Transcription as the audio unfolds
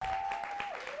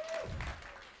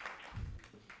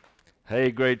Hey,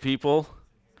 great people.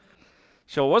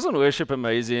 Sure, wasn't worship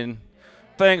amazing?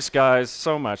 Thanks, guys,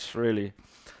 so much, really.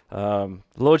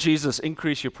 Lord Jesus,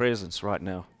 increase your presence right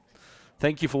now.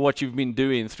 Thank you for what you've been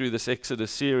doing through this Exodus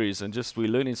series, and just we're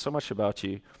learning so much about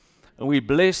you. And we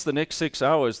bless the next 6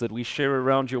 hours that we share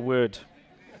around your word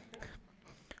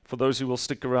for those who will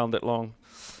stick around that long.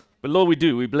 But Lord,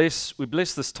 we bless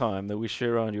this time that we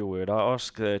share around your word. I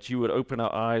ask that you would open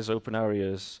our eyes, open our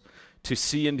ears to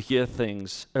see and hear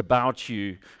things about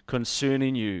you,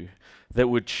 concerning you, that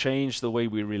would change the way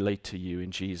we relate to you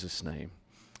in Jesus' name.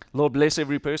 Lord, bless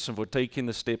every person for taking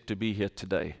the step to be here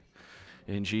today.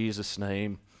 In Jesus'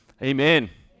 name, amen.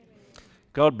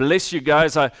 God bless you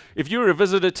guys. If you're a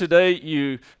visitor today,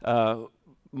 you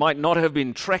might not have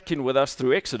been tracking with us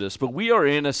through Exodus, but we are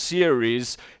in a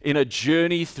series, in a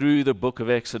journey through the book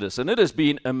of Exodus, and it has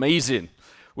been amazing.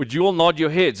 Would you all nod your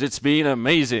heads? It's been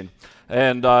amazing.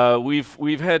 And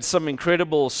we've had some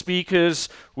incredible speakers.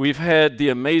 We've had the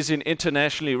amazing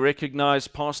internationally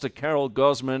recognized Pastor Carol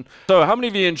Gossman. So how many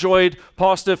of you enjoyed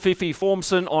Pastor Fifi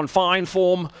Formson on Fine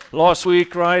Form last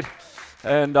week, right?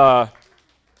 And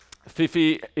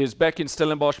Fifi is back in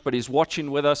Stellenbosch, but he's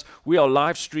watching with us. We are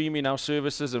live streaming our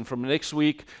services, and from next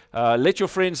week, let your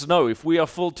friends know if we are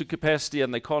full to capacity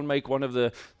and they can't make one of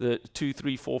the 2,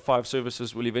 3, 4, 5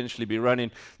 services we'll eventually be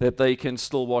running, that they can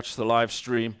still watch the live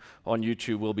stream on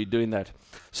YouTube. We'll be doing that.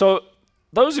 So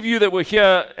those of you that were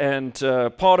here and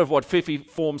part of what Fifi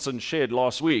Formson shared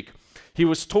last week, he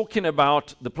was talking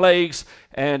about the plagues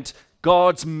and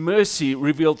God's mercy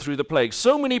revealed through the plagues.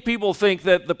 So many people think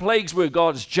that the plagues were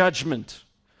God's judgment,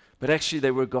 but actually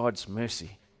they were God's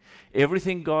mercy.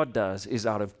 Everything God does is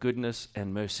out of goodness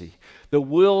and mercy. The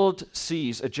world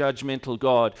sees a judgmental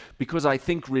God because I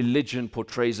think religion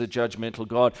portrays a judgmental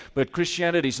God, but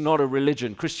Christianity is not a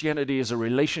religion. Christianity is a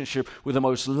relationship with the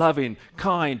most loving,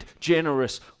 kind,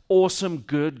 generous, awesome,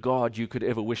 good God you could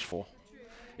ever wish for.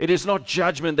 It is not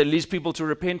judgment that leads people to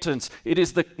repentance. It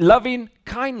is the loving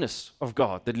kindness of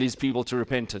God that leads people to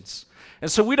repentance.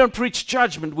 And so we don't preach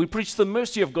judgment. We preach the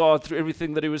mercy of God through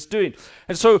everything that he was doing.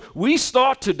 And so we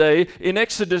start today in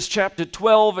Exodus chapter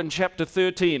 12 and chapter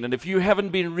 13. And if you haven't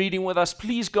been reading with us,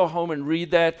 please go home and read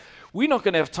that. We're not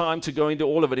going to have time to go into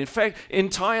all of it. In fact,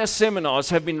 entire seminars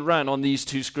have been run on these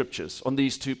two scriptures, on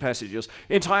these two passages.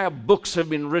 Entire books have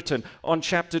been written on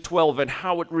chapter 12 and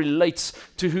how it relates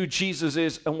to who Jesus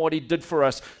is and what he did for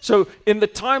us. So in the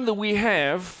time that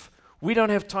we don't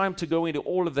have time to go into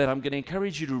all of that. I'm going to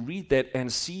encourage you to read that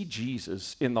and see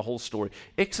Jesus in the whole story.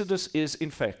 Exodus is,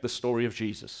 in fact, the story of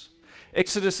Jesus.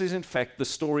 Exodus is, in fact, the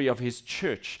story of his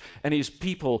church and his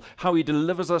people, how he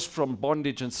delivers us from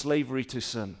bondage and slavery to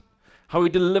sin. How he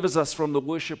delivers us from the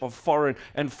worship of foreign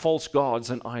and false gods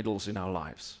and idols in our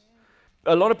lives.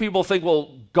 A lot of people think,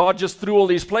 well, God just threw all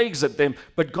these plagues at them,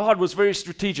 but God was very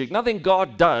strategic. Nothing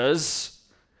God does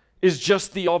is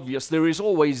just the obvious. There is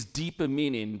always deeper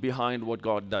meaning behind what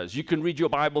God does. You can read your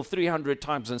Bible 300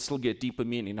 times and still get deeper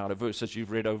meaning out of verses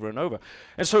you've read over and over.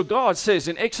 And so God says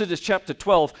in Exodus chapter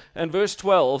 12 and verse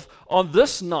 12, on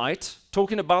this night,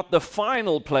 talking about the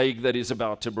final plague that he's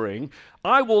about to bring,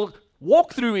 I will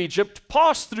walk through Egypt,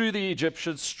 pass through the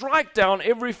Egyptians, strike down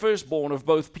every firstborn of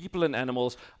both people and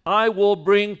animals. I will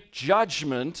bring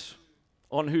judgment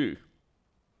on who?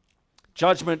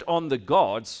 Judgment on the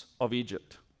gods of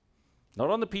Egypt. Not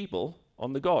on the people,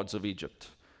 on the gods of Egypt.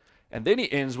 And then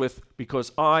he ends with,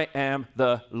 because I am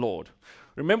the Lord.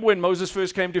 Remember when Moses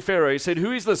first came to Pharaoh, he said,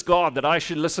 who is this God that I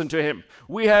should listen to him?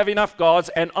 We have enough gods,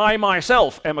 and I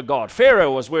myself am a god.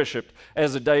 Pharaoh was worshipped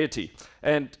as a deity.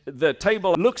 And the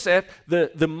table looks at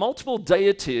the multiple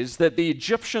deities that the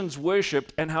Egyptians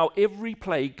worshipped and how every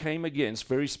plague came against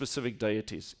very specific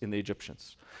deities in the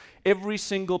Egyptians. Every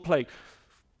single plague.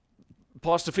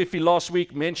 Pastor Fifi last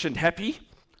week mentioned Happy,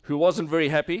 who wasn't very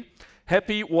happy.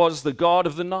 Happy was the god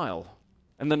of the Nile,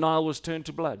 and the Nile was turned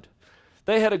to blood.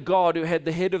 They had a god who had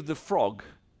the head of the frog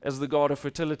as the god of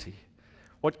fertility.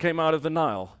 What came out of the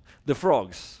Nile? The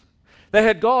frogs. They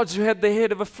had gods who had the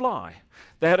head of a fly.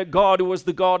 They had a god who was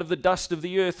the god of the dust of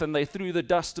the earth, and they threw the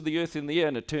dust of the earth in the air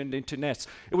and it turned into gnats.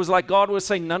 It was like God was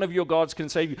saying, none of your gods can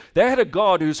save you. They had a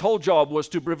god whose whole job was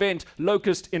to prevent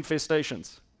locust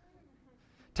infestations.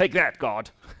 Take that, God.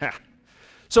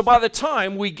 So by the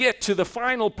time we get to the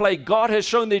final plague, God has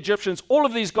shown the Egyptians, all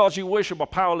of these gods you worship are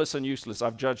powerless and useless.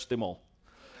 I've judged them all.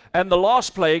 And the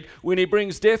last plague, when he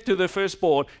brings death to the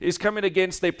firstborn, is coming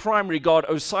against their primary god,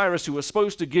 Osiris, who was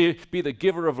supposed to be the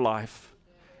giver of life.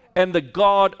 And the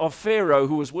god of Pharaoh,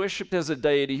 who was worshipped as a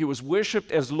deity, who was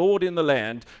worshipped as Lord in the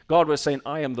land, God was saying,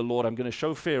 I am the Lord. I'm going to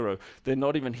show Pharaoh that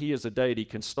not even he as a deity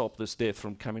can stop this death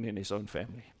from coming in his own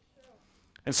family.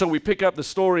 And so we pick up the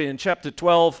story in chapter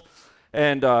 12,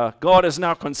 and God has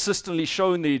now consistently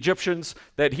shown the Egyptians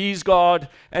that he's God,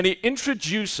 and he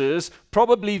introduces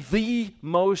probably the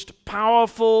most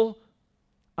powerful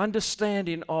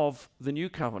understanding of the new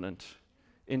covenant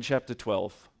in chapter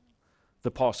 12,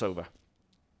 the Passover.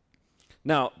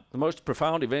 Now, the most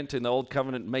profound event in the Old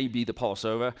Covenant may be the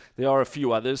Passover. There are a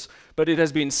few others, but it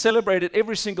has been celebrated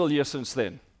every single year since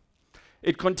then.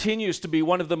 It continues to be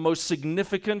one of the most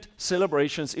significant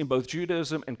celebrations in both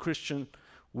Judaism and Christian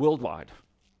worldwide.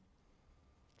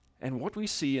 And what we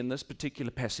see in this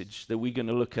particular passage that we're going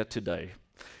to look at today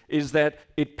is that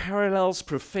it parallels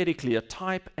prophetically a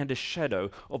type and a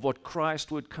shadow of what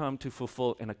Christ would come to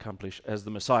fulfill and accomplish as the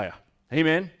Messiah.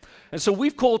 Amen? And so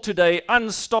we've called today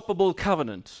Unstoppable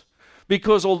Covenant.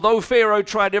 Because although Pharaoh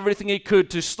tried everything he could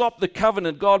to stop the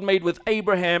covenant God made with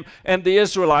Abraham and the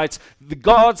Israelites,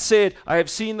 God said, I have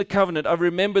seen the covenant, I've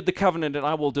remembered the covenant, and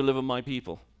I will deliver my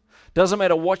people. Doesn't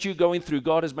matter what you're going through,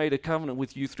 God has made a covenant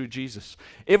with you through Jesus.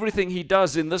 Everything he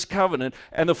does in this covenant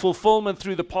and the fulfillment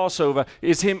through the Passover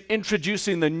is him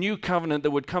introducing the new covenant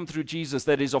that would come through Jesus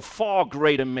that is of far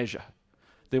greater measure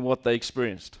than what they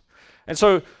experienced. And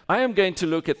so I am going to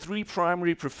look at three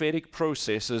primary prophetic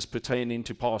processes pertaining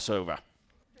to Passover.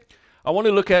 I want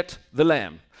to look at the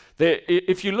lamb.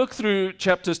 If you look through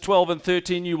chapters 12 and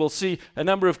 13, you will see a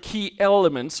number of key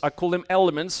elements. I call them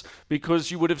elements because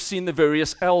you would have seen the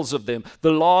various L's of them.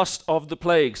 The last of the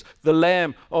plagues, the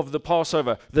lamb of the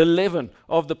Passover, the leaven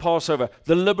of the Passover,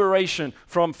 the liberation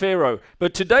from Pharaoh.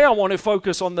 But today I want to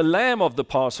focus on the lamb of the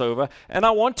Passover, and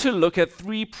I want to look at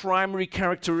three primary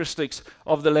characteristics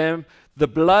of the lamb: the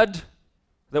blood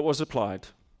that was applied,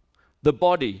 the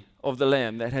body of the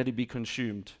lamb that had to be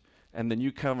consumed, and the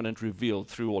new covenant revealed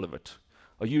through all of it.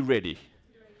 Are you ready?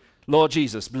 Lord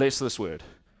Jesus, bless this word.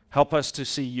 Help us to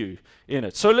see you in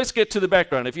it. So let's get to the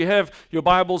background. If you have your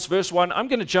Bibles, verse 1, I'm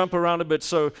going to jump around a bit,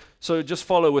 so just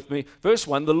follow with me. Verse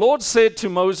 1, the Lord said to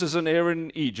Moses and Aaron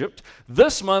in Egypt,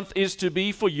 this month is to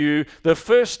be for you the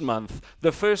first month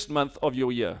of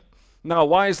your year. Now,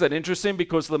 why is that interesting?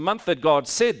 Because the month that God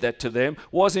said that to them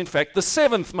was, in fact, the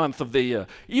seventh month of the year.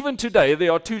 Even today,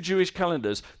 there are two Jewish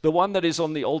calendars. The one that is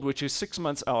on the old, which is 6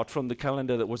 months out from the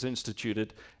calendar that was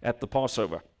instituted at the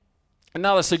Passover. And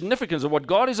now the significance of what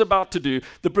God is about to do,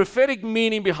 the prophetic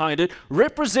meaning behind it,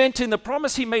 representing the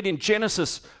promise he made in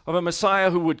Genesis of a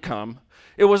Messiah who would come,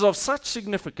 it was of such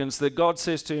significance that God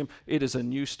says to him, it is a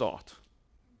new start.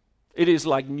 It is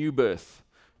like new birth.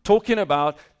 Talking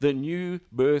about the new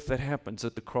birth that happens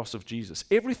at the cross of Jesus.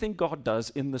 Everything God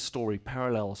does in the story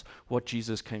parallels what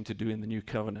Jesus came to do in the new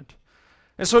covenant.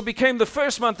 And so it became the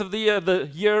first month of the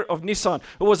year of Nisan.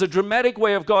 It was a dramatic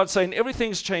way of God saying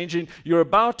everything's changing. You're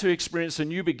about to experience a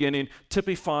new beginning,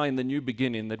 typifying the new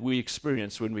beginning that we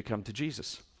experience when we come to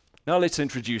Jesus. Now let's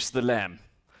introduce the Lamb.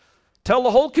 Tell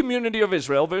the whole community of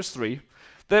Israel, verse 3,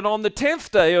 that on the 10th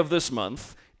day of this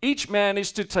month, each man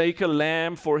is to take a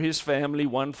lamb for his family,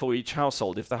 one for each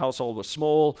household. If the household was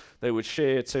small, they would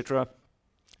share, etc.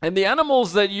 And the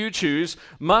animals that you choose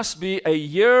must be a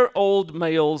year-old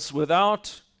males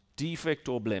without defect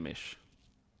or blemish.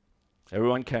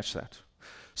 Everyone catch that?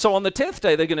 So on the 10th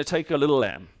day, they're going to take a little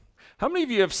lamb. How many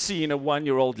of you have seen a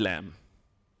 1-year-old lamb?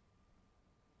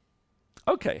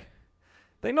 Okay.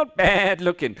 They're not bad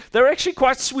looking. They're actually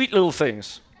quite sweet little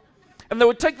things. And they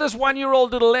would take this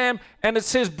 1-year-old little lamb, and it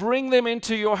says, bring them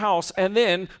into your house. And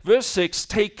then, verse 6,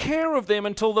 take care of them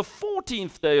until the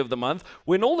 14th day of the month,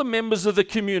 when all the members of the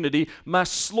community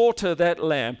must slaughter that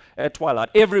lamb at twilight.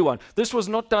 Everyone. This was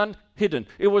not done hidden.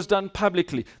 It was done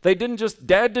publicly. Dad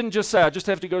didn't just say, I just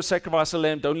have to go sacrifice a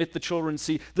lamb. Don't let the children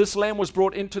see. This lamb was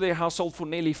brought into their household for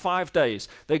nearly 5 days.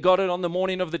 They got it on the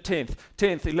morning of the 10th,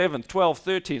 11th, 12th,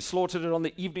 13th, slaughtered it on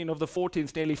the evening of the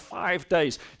 14th, nearly 5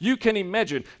 days. You can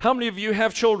imagine. How many of you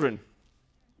have children?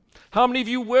 How many of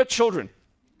you were children?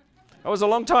 That was a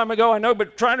long time ago, I know,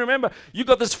 but try and remember, you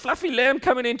got this fluffy lamb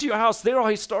coming into your house. There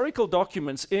are historical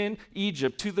documents in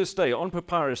Egypt to this day on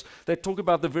papyrus that talk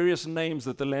about the various names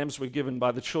that the lambs were given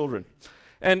by the children.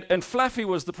 And Fluffy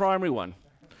was the primary one.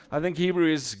 I think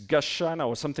Hebrew is Gashana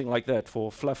or something like that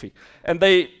for Fluffy. And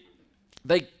they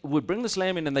would bring this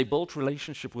lamb in and they built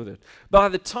relationship with it. By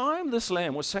the time this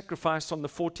lamb was sacrificed on the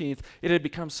 14th, it had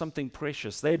become something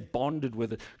precious. They had bonded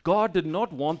with it. God did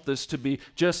not want this to be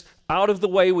just out of the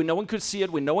way where no one could see it,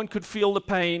 where no one could feel the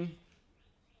pain.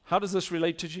 How does this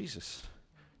relate to Jesus?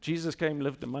 Jesus came,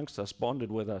 lived amongst us,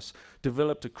 bonded with us,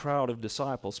 developed a crowd of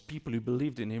disciples, people who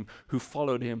believed in him, who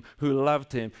followed him, who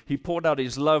loved him. He poured out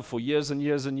his love for years and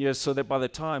years and years so that by the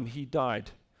time he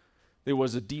died, there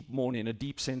was a deep mourning, a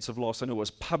deep sense of loss, and it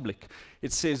was public.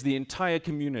 It says the entire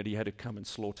community had to come and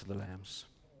slaughter the lambs.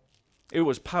 It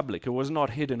was public. It was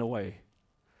not hidden away.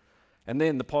 And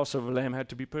then the Passover lamb had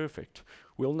to be perfect.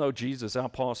 We all know Jesus, our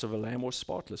Passover lamb, was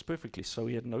spotless, perfectly. So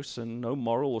he had no sin, no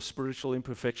moral or spiritual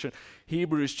imperfection.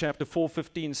 Hebrews chapter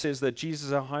 4:15 says that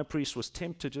Jesus, our high priest, was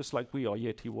tempted just like we are,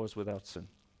 yet he was without sin.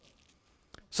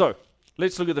 So,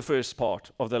 let's look at the first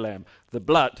part of the lamb, the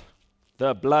blood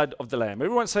of the lamb.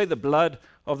 Everyone say the blood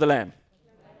of the lamb.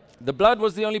 The blood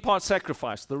was the only part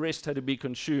sacrificed. The rest had to be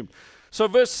consumed. So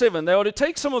verse 7, they are to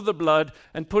take some of the blood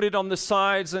and put it on the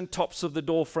sides and tops of the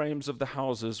door frames of the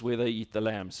houses where they eat the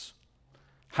lambs.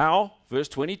 How? Verse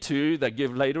 22, they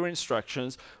give later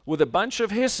instructions. With a bunch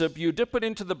of hyssop, you dip it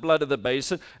into the blood of the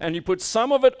basin, and you put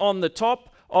some of it on the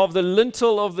top of the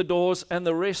lintel of the doors and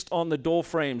the rest on the door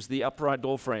frames, the upright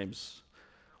door frames.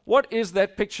 What is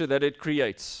that picture that it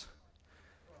creates?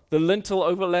 The lintel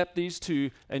overlapped these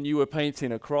two, and you were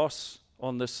painting a cross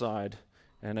on this side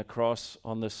and a cross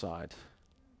on this side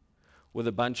with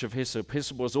a bunch of hyssop.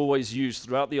 Hyssop was always used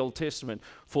throughout the Old Testament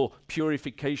for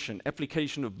purification,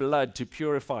 application of blood to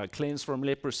purify, cleanse from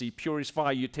leprosy,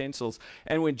 purify utensils.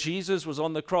 And when Jesus was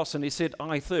on the cross and he said,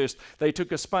 "I thirst," they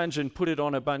took a sponge and put it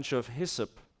on a bunch of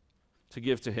hyssop to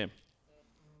give to him.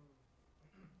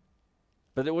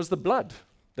 But it was the blood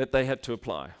that they had to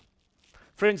apply.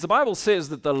 Friends, the Bible says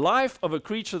that the life of a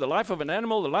creature, the life of an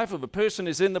animal, the life of a person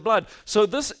is in the blood. So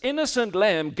this innocent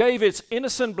lamb gave its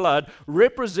innocent blood,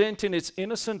 representing its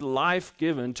innocent life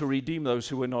given to redeem those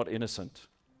who were not innocent.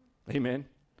 Amen.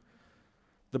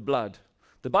 The blood.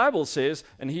 The Bible says,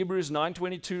 and Hebrews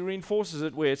 9:22 reinforces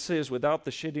it, where it says, without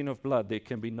the shedding of blood, there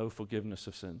can be no forgiveness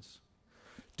of sins.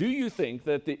 Do you think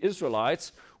that the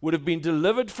Israelites would have been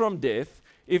delivered from death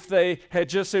if they had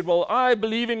just said, well, I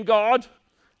believe in God,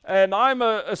 and I'm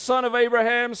a son of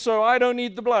Abraham, so I don't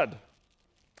need the blood?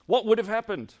 What would have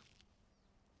happened?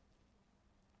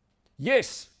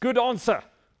 Yes, good answer.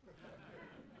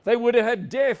 They would have had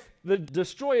death. The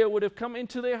destroyer would have come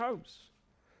into their homes.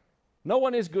 No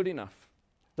one is good enough.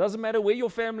 Doesn't matter where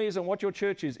your family is and what your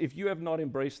church is, if you have not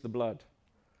embraced the blood.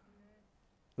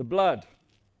 The blood.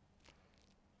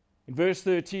 In verse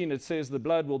 13, it says, the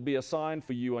blood will be a sign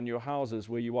for you on your houses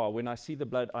where you are. When I see the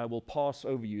blood, I will pass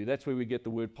over you. That's where we get the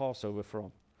word Passover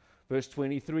from. Verse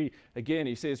 23, again,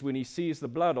 he says, when he sees the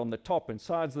blood on the top and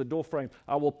sides of the door frame,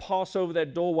 I will pass over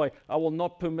that doorway. I will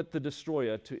not permit the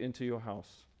destroyer to enter your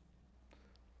house.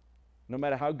 No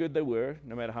matter how good they were,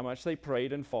 no matter how much they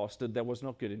prayed and fasted, that was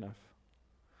not good enough.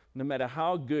 No matter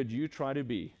how good you try to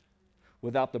be,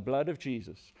 without the blood of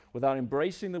Jesus, without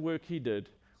embracing the work he did,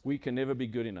 we can never be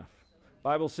good enough.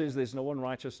 Bible says there's no one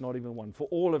righteous, not even one. For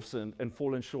all have sinned and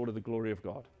fallen short of the glory of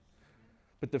God.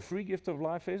 But the free gift of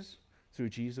life is through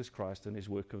Jesus Christ and his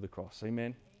work of the cross.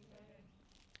 Amen.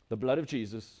 The blood of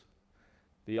Jesus,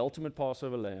 the ultimate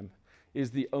Passover lamb, is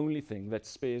the only thing that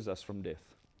spares us from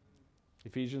death.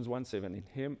 Ephesians 1:7, in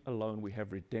him alone we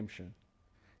have redemption.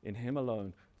 In him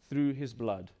alone, through his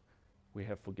blood, we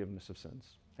have forgiveness of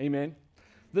sins. Amen.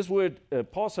 This word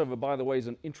Passover, by the way, is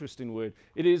an interesting word.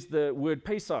 It is the word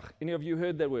Pesach. Any of you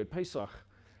heard that word, Pesach?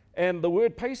 And the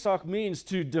word Pesach means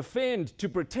to defend, to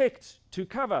protect, to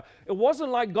cover. It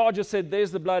wasn't like God just said,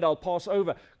 there's the blood, I'll pass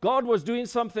over. God was doing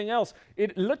something else.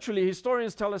 It literally,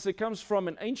 historians tell us, it comes from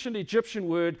an ancient Egyptian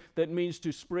word that means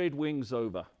to spread wings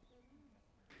over.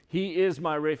 He is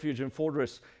my refuge and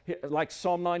fortress. Like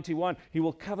Psalm 91, he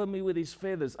will cover me with his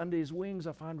feathers. Under his wings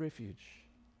I find refuge.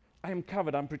 I am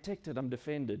covered, I'm protected, I'm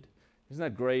defended. Isn't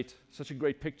that great? Such a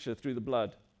great picture through the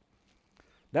blood.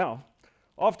 Now,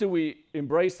 after we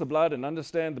embrace the blood and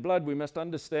understand the blood, we must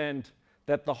understand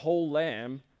that the whole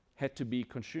lamb had to be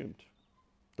consumed.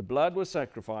 The blood was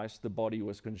sacrificed, the body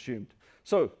was consumed.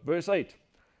 So, verse 8.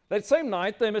 That same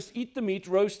night they must eat the meat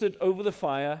roasted over the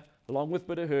fire, along with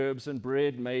bitter herbs and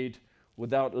bread made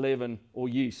without leaven or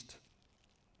yeast.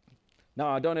 Now,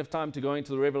 I don't have time to go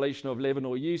into the revelation of leaven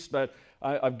or yeast, but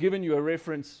I've given you a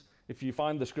reference, if you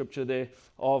find the scripture there,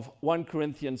 of 1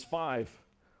 Corinthians 5,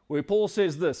 where Paul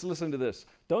says this, listen to this.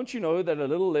 Don't you know that a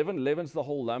little leaven leavens the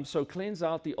whole lump, so cleanse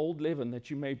out the old leaven that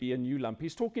you may be a new lump.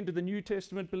 He's talking to the New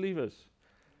Testament believers,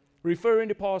 referring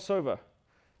to Passover.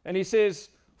 And he says,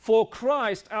 for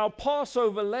Christ, our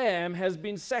Passover lamb, has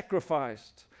been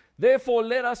sacrificed. Therefore,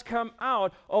 let us come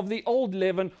out of the old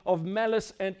leaven of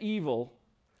malice and evil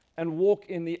and walk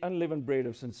in the unleavened bread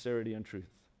of sincerity and truth.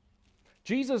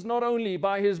 Jesus not only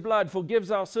by his blood forgives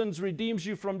our sins, redeems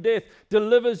you from death,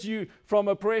 delivers you from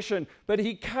oppression, but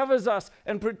he covers us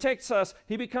and protects us.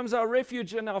 He becomes our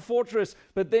refuge and our fortress.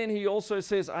 But then he also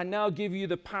says, I now give you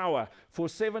the power. For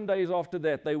 7 days after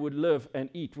that, they would live and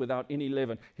eat without any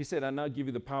leaven. He said, I now give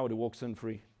you the power to walk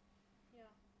sin-free. Yeah.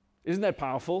 Isn't that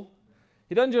powerful?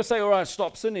 He doesn't just say, all right,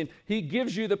 stop sinning. He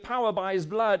gives you the power by his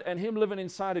blood and him living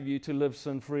inside of you to live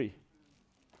sin-free.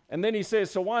 And then he says,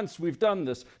 so once we've done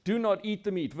this, do not eat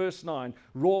the meat, verse 9,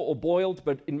 raw or boiled,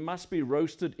 but it must be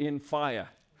roasted in fire.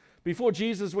 Before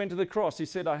Jesus went to the cross, he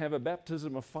said, I have a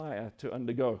baptism of fire to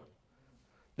undergo.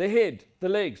 The head, the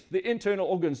legs, the internal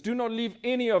organs, do not leave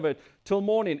any of it till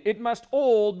morning. It must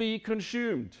all be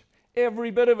consumed, every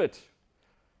bit of it.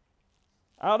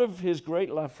 Out of his great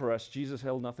love for us, Jesus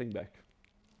held nothing back.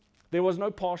 There was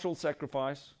no partial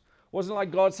sacrifice. It wasn't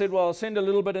like God said, well, I'll send a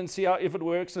little bit and see if it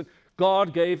works. And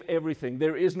God gave everything.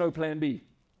 There is no plan B.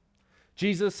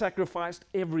 Jesus sacrificed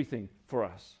everything for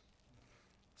us.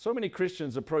 So many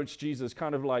Christians approach Jesus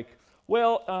kind of like,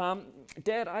 well,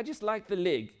 Dad, I just like the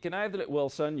leg. Can I have the leg? Well,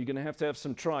 son, you're going to have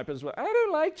some tripe as well. I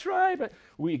don't like tripe.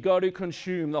 We got to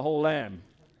consume the whole lamb.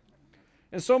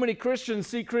 And so many Christians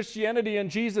see Christianity and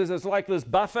Jesus as like this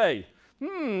buffet.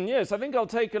 Yes, I think I'll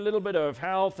take a little bit of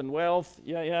health and wealth.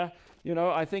 Yeah. You know,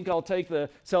 I think I'll take the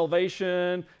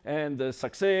salvation and the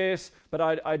success, but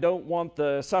I don't want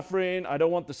the suffering. I don't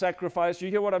want the sacrifice. You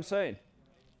hear what I'm saying?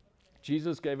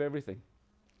 Jesus gave everything.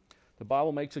 The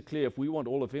Bible makes it clear if we want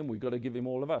all of him, we've got to give him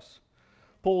all of us.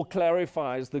 Paul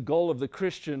clarifies the goal of the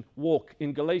Christian walk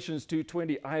in Galatians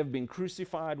 2:20. I have been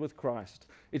crucified with Christ.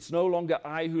 It's no longer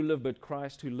I who live, but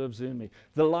Christ who lives in me.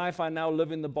 The life I now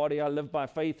live in the body, I live by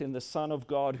faith in the Son of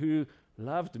God who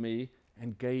loved me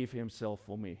and gave himself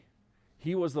for me.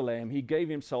 He was the Lamb. He gave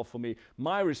himself for me.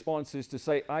 My response is to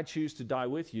say, I choose to die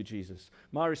with you, Jesus.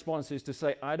 My response is to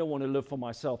say, I don't want to live for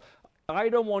myself. I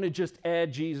don't want to just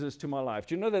add Jesus to my life.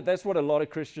 Do you know that that's what a lot of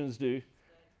Christians do?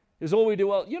 Is all we do,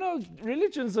 well, you know,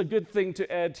 religion's a good thing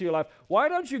to add to your life. Why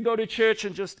don't you go to church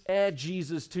and just add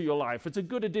Jesus to your life? It's a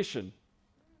good addition.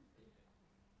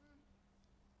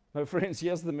 No, friends,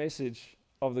 here's the message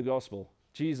of the gospel.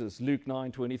 Jesus, Luke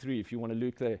 9:23, if you want to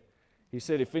look there. He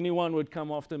said, if anyone would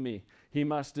come after me, he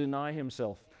must deny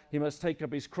himself. He must take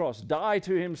up his cross, die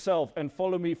to himself, and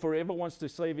follow me. For whoever wants to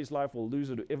save his life will lose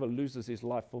it. Whoever loses his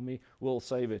life for me will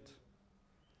save it.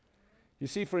 You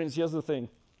see, friends, here's the thing.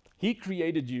 He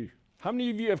created you. How many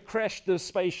of you have crashed this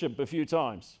spaceship a few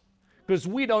times? Because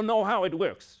we don't know how it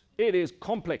works. It is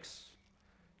complex.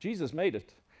 Jesus made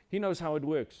it. He knows how it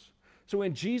works. So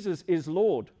when Jesus is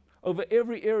Lord over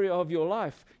every area of your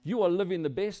life, you are living the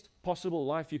best possible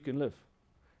life you can live.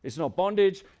 It's not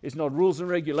bondage. It's not rules and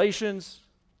regulations.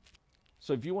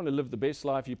 So if you want to live the best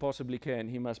life you possibly can,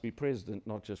 he must be president,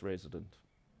 not just resident.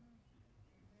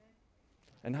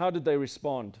 And how did they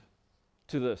respond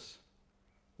to this?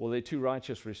 Well, there are two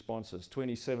righteous responses.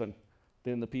 27,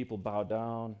 then the people bowed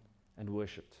down and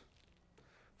worshipped.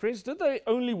 Friends, did they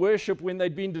only worship when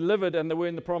they'd been delivered and they were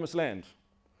in the promised land?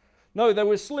 No, they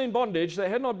were still in bondage. They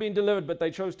had not been delivered, but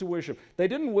they chose to worship. They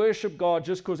didn't worship God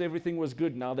just because everything was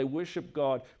good now. They worshiped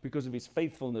God because of his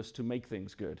faithfulness to make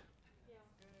things good.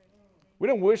 We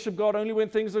don't worship God only when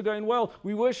things are going well.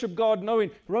 We worship God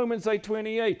knowing Romans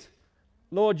 8:28.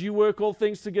 Lord, you work all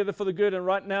things together for the good, and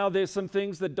right now there's some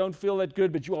things that don't feel that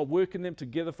good, but you are working them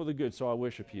together for the good, so I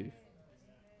worship you.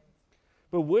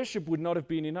 But worship would not have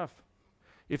been enough.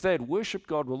 If they had worshipped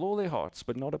God with all their hearts,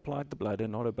 but not applied the blood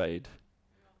and not obeyed,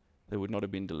 they would not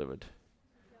have been delivered.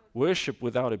 Worship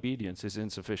without obedience is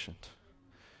insufficient.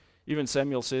 Even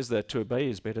Samuel says that to obey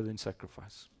is better than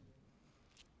sacrifice.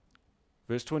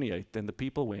 Verse 28, then the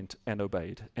people went and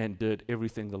obeyed and did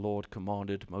everything the Lord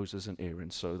commanded Moses and Aaron,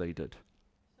 so they did.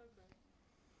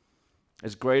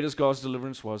 As great as God's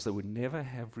deliverance was, they would never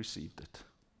have received it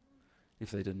if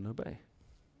they didn't obey.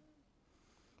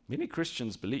 Many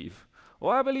Christians believe, oh,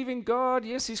 I believe in God.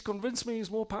 Yes, he's convinced me he's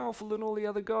more powerful than all the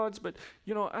other gods, but,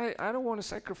 you know, I don't want to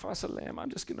sacrifice a lamb. I'm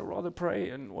just going to rather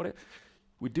pray and whatever.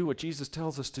 We do what Jesus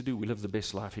tells us to do. We live the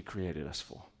best life he created us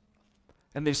for.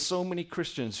 And there's so many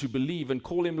Christians who believe and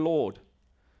call him Lord.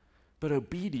 But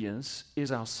obedience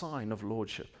is our sign of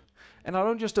lordship. And I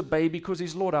don't just obey because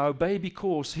he's Lord. I obey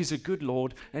because he's a good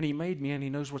Lord and he made me and he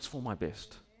knows what's for my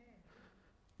best.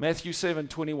 Matthew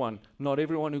 7:21, not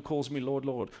everyone who calls me Lord,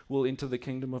 Lord will enter the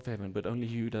kingdom of heaven, but only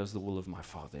he who does the will of my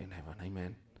Father in heaven.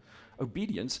 Amen.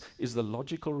 Obedience is the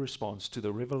logical response to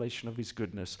the revelation of his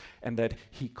goodness and that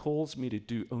he calls me to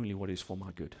do only what is for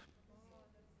my good.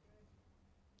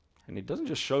 And he doesn't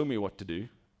just show me what to do,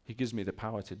 he gives me the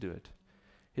power to do it.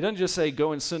 He doesn't just say,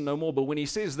 go and sin no more, but when he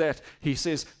says that, he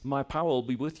says, my power will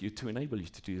be with you to enable you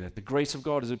to do that. The grace of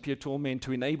God has appeared to all men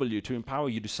to enable you, to empower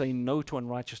you to say no to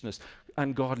unrighteousness,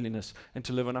 ungodliness, and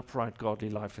to live an upright, godly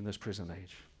life in this present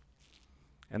age.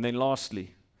 And then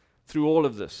lastly, through all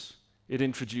of this, it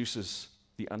introduces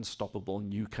the unstoppable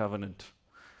new covenant.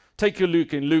 Take your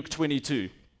Luke in Luke 22.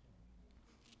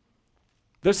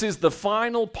 This is the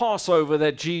final Passover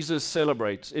that Jesus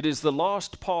celebrates. It is the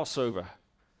last Passover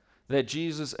that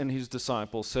Jesus and his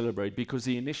disciples celebrate because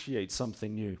he initiates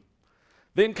something new.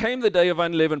 Then came the day of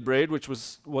unleavened bread, which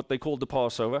was what they called the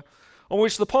Passover, on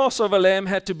which the Passover lamb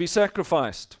had to be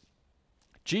sacrificed.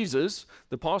 Jesus,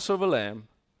 the Passover lamb,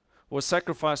 was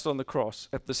sacrificed on the cross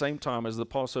at the same time as the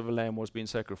Passover lamb was being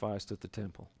sacrificed at the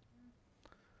temple.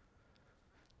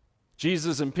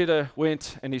 Jesus and Peter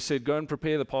went and he said, "Go and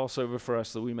prepare the Passover for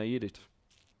us that we may eat it."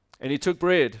 And he took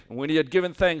bread, and when he had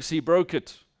given thanks, he broke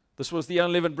it. This was the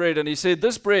unleavened bread, and he said,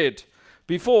 "This bread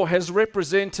before has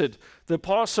represented the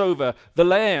Passover, the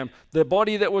lamb, the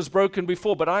body that was broken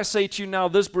before. But I say to you now,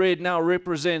 this bread now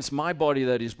represents my body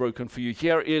that is broken for you.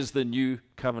 Here is the new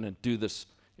covenant. Do this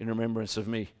in remembrance of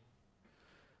me."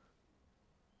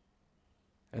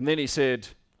 And then he said,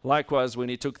 likewise, when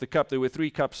he took the cup, there were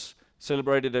 3 cups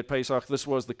celebrated at Pesach. This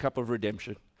was the cup of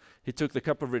redemption. He took the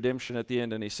cup of redemption at the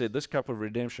end and he said, "This cup of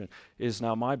redemption is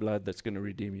now my blood that's going to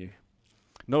redeem you.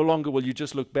 No longer will you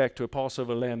just look back to a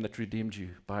Passover lamb that redeemed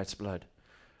you by its blood.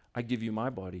 I give you my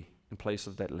body in place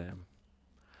of that lamb.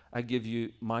 I give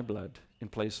you my blood in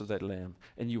place of that lamb,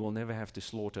 and you will never have to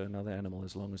slaughter another animal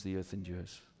as long as the earth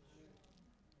endures."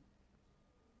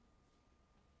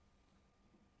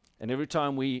 And every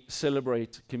time we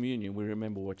celebrate communion, we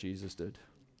remember what Jesus did.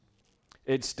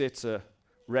 Ed Stetzer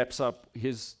wraps up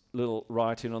his little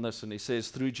writing on this, and he says,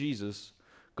 "Through Jesus,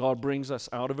 God brings us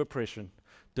out of oppression,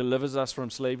 delivers us from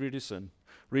slavery to sin,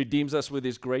 redeems us with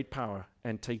his great power,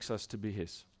 and takes us to be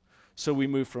his. So we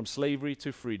move from slavery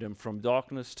to freedom, from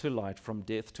darkness to light, from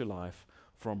death to life,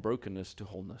 from brokenness to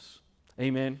wholeness."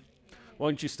 Amen. Why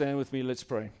don't you stand with me? Let's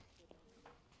pray.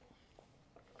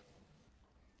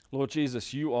 Lord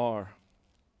Jesus, you are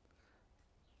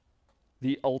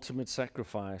the ultimate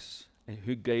sacrifice and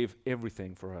who gave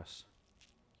everything for us.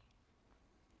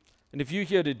 And if you're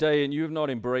here today and you have not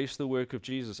embraced the work of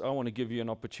Jesus, I want to give you an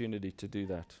opportunity to do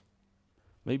that.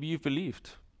 Maybe you've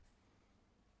believed.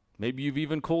 Maybe you've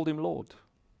even called him Lord.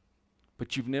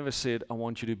 But you've never said, "I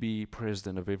want you to be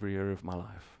president of every area of my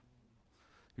life."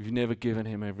 You've never given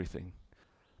him everything.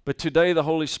 But today the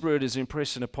Holy Spirit is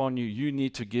impressing upon you, you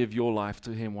need to give your life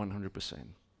to him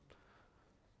 100%.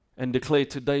 And declare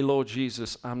today, "Lord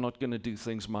Jesus, I'm not going to do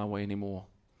things my way anymore."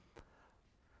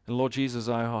 And Lord Jesus,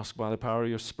 I ask by the power of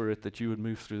your Spirit that you would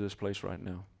move through this place right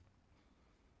now.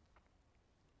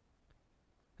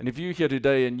 And if you're here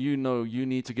today and you know you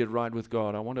need to get right with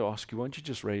God, I want to ask you, why don't you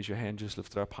just raise your hand, just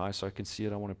lift it up high so I can see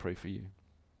it. I want to pray for you.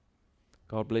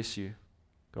 God bless you.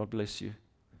 God bless you.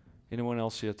 Anyone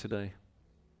else here today?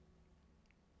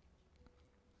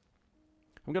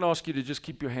 I'm going to ask you to just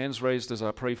keep your hands raised as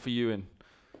I pray for you, and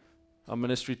our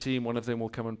ministry team, one of them will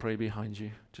come and pray behind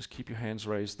you. Just keep your hands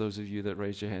raised. Those of you that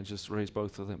raised your hands, just raise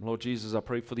both of them. Lord Jesus, I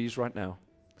pray for these right now.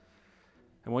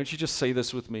 And why don't you just say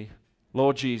this with me?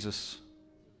 Lord Jesus,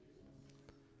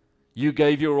 you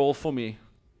gave your all for me.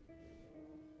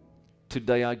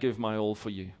 Today I give my all for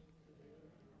you.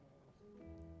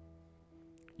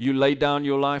 You laid down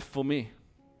your life for me.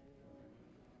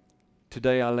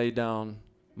 Today I lay down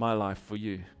my life for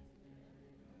you.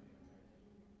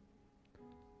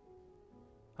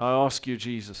 I ask you,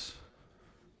 Jesus,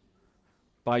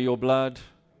 by your blood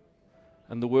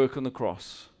and the work on the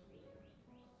cross,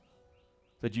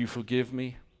 that you forgive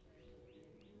me,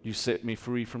 you set me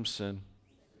free from sin,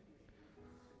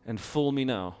 and fill me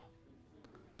now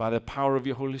by the power of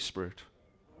your Holy Spirit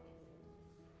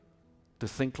to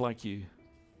think like you,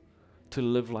 to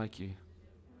live like you,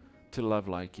 to love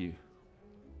like you.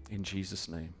 In Jesus'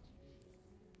 name.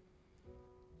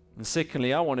 And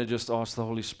secondly, I want to just ask the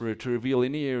Holy Spirit to reveal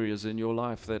any areas in your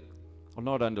life that are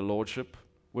not under lordship,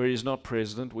 where he's not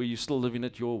president, where you're still living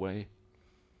it your way.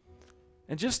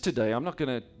 And just today, I'm not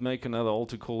going to make another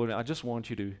altar call. I just want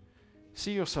you to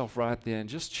see yourself right there and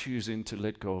just choosing to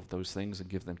let go of those things and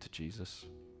give them to Jesus.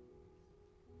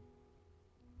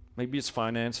 Maybe it's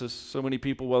finances. So many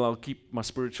people, well, I'll keep my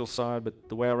spiritual side, but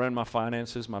the way I run my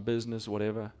finances, my business,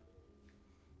 whatever.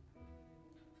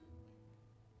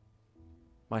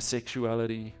 My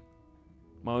sexuality,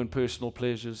 my own personal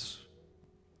pleasures.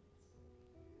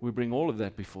 We bring all of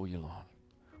that before you, Lord.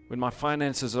 When my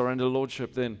finances are under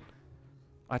lordship, then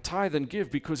I tithe and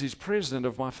give because he's president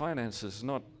of my finances,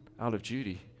 not out of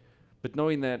duty, but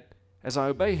knowing that as I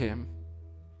obey him,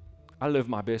 I live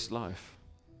my best life.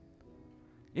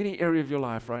 Any area of your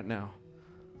life right now,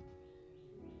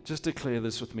 just declare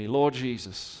this with me. Lord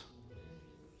Jesus,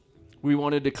 we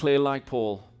want to declare like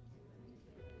Paul,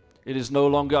 it is no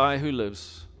longer I who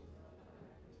lives,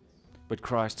 but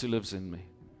Christ who lives in me.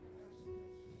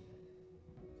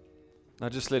 Now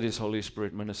just let his Holy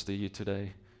Spirit minister you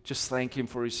today. Just thank Him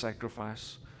for His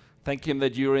sacrifice. Thank Him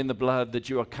that you're in the blood, that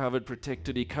you are covered,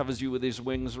 protected. He covers you with His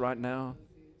wings right now.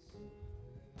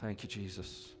 Thank you,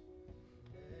 Jesus.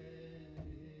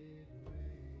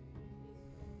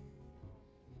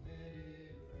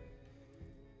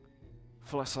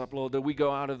 Fill us up, Lord, that we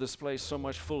go out of this place so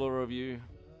much fuller of you.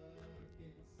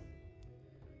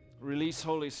 Release,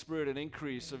 Holy Spirit, an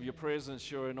increase of your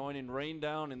presence, your anointing. Rain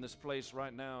down in this place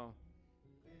right now.